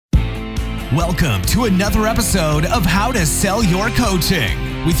Welcome to another episode of How to Sell Your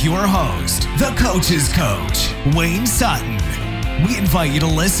Coaching with your host, the Coach's Coach, Wayne Sutton. We invite you to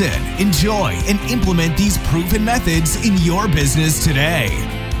listen, enjoy, and implement these proven methods in your business today.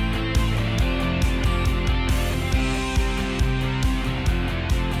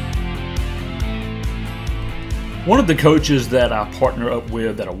 One of the coaches that I partner up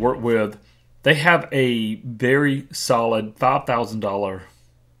with, that I work with, they have a very solid $5,000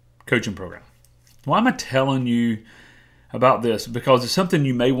 coaching program. Why am I telling you about this? Because it's something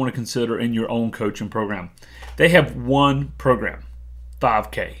you may want to consider in your own coaching program. They have one program,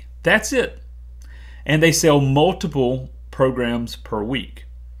 5K. That's it. And they sell multiple programs per week.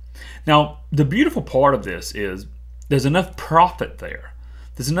 Now, the beautiful part of this is there's enough profit there.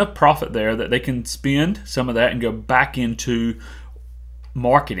 There's enough profit there that they can spend some of that and go back into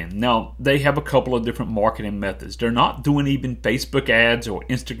marketing. Now, they have a couple of different marketing methods. They're not doing even Facebook ads or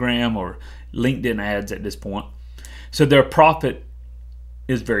Instagram or LinkedIn ads at this point. So their profit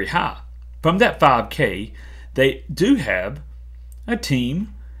is very high. From that 5K, they do have a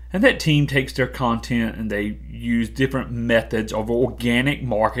team, and that team takes their content and they use different methods of organic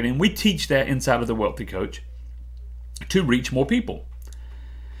marketing. We teach that inside of the Wealthy Coach to reach more people.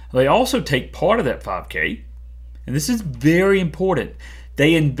 They also take part of that 5K, and this is very important.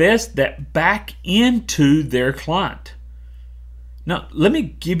 They invest that back into their client. Now, let me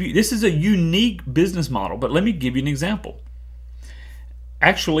give you, this is a unique business model, but let me give you an example.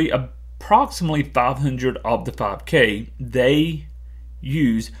 Actually, approximately 500 of the 5K they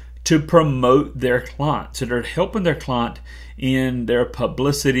use to promote their client. So they're helping their client in their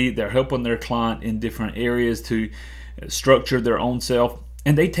publicity, they're helping their client in different areas to structure their own self.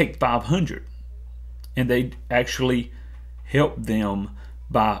 And they take 500 and they actually help them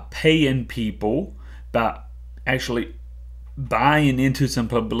by paying people, by actually buying into some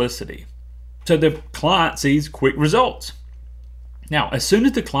publicity. So the client sees quick results. Now, as soon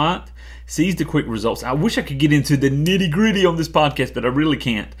as the client sees the quick results, I wish I could get into the nitty-gritty on this podcast, but I really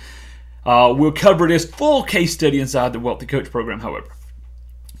can't. We'll cover this full case study inside the Wealthy Coach program, however.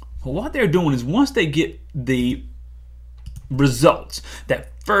 Well, what they're doing is once they get the results,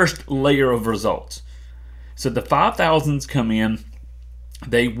 that first layer of results. So the 5,000s come in,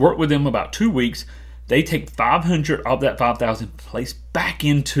 they work with them about 2 weeks, they take 500 of that 5,000, place back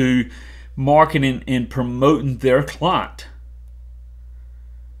into marketing and promoting their client.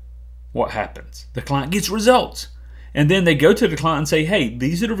 What happens? The client gets results. And then they go to the client and say, hey,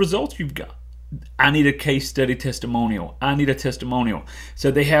 these are the results you've got. I need a case study testimonial. I need a testimonial. So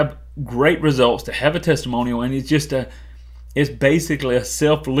they have great results to have a testimonial, and it's basically a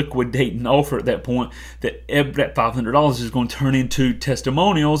self-liquidating offer at that point that that $500 is going to turn into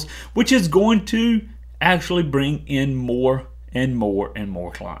testimonials, which is going to actually bring in more and more and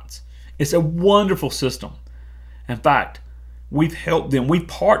more clients. It's a wonderful system. In fact, we've helped them. We've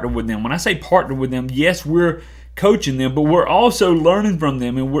partnered with them. When I say partner with them, yes, we're coaching them, but we're also learning from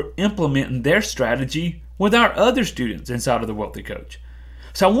them and we're implementing their strategy with our other students inside of the Wealthy Coach.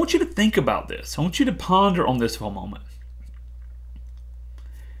 So I want you to think about this. I want you to ponder on this for a moment.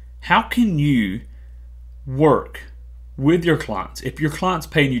 How can you work with your clients if your client's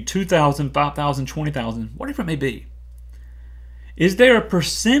paying you $2,000, $5,000, $20,000, whatever it may be? Is there a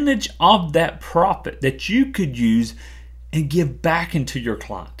percentage of that profit that you could use and give back into your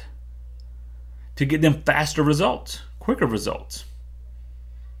client to get them faster results, quicker results?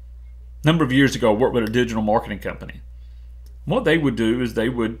 A number of years ago, I worked with a digital marketing company. What they would do is they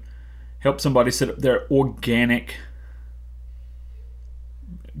would help somebody set up their organic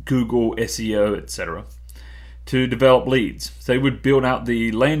Google, SEO, etc., to develop leads. So they would build out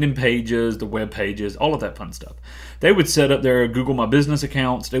the landing pages, the web pages, all of that fun stuff. They would set up their Google My Business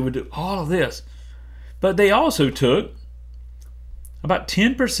accounts. They would do all of this. But they also took about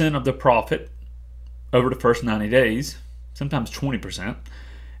 10% of the profit over the first 90 days, sometimes 20%,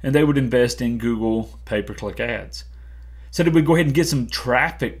 and they would invest in Google pay-per-click ads. So they would go ahead and get some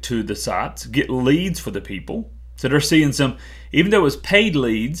traffic to the sites, get leads for the people. So they're seeing some, even though it was paid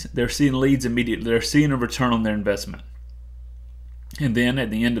leads, they're seeing leads immediately. They're seeing a return on their investment. And then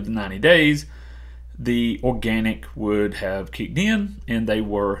at the end of the 90 days, the organic would have kicked in and they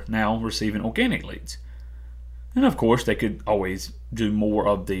were now receiving organic leads. And of course, they could always do more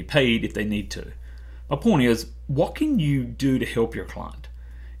of the paid if they need to. My point is, what can you do to help your client?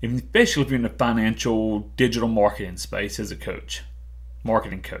 Especially if you're in the financial digital marketing space as a coach,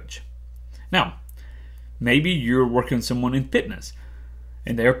 marketing coach. Now, maybe you're working with someone in fitness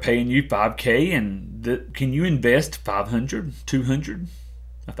and they're paying you $5K, and can you invest $500, $200,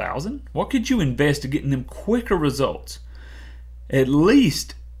 $1,000? What could you invest to getting them quicker results? At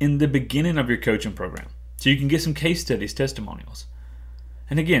least in the beginning of your coaching program so you can get some case studies, testimonials.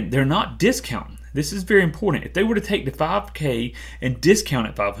 And again, they're not discounting. This is very important. If they were to take the $5,000 and discount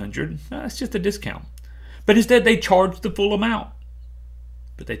it $500, that's just a discount. But instead, they charge the full amount.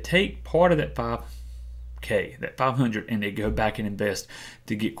 But they take part of that $5,000, that $500, and they go back and invest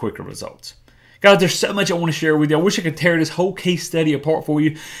to get quicker results. Guys, there's so much I want to share with you. I wish I could tear this whole case study apart for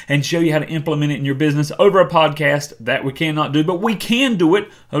you and show you how to implement it in your business over a podcast. That we cannot do, but we can do it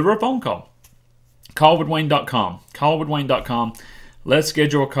over a phone call. Callwithwayne.com. Callwithwayne.com. Let's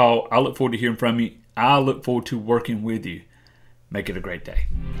schedule a call. I look forward to hearing from you. I look forward to working with you. Make it a great day.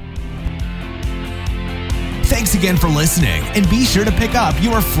 Thanks again for listening, and be sure to pick up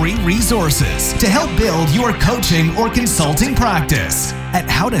your free resources to help build your coaching or consulting practice at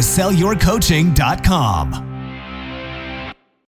howtosellyourcoaching.com.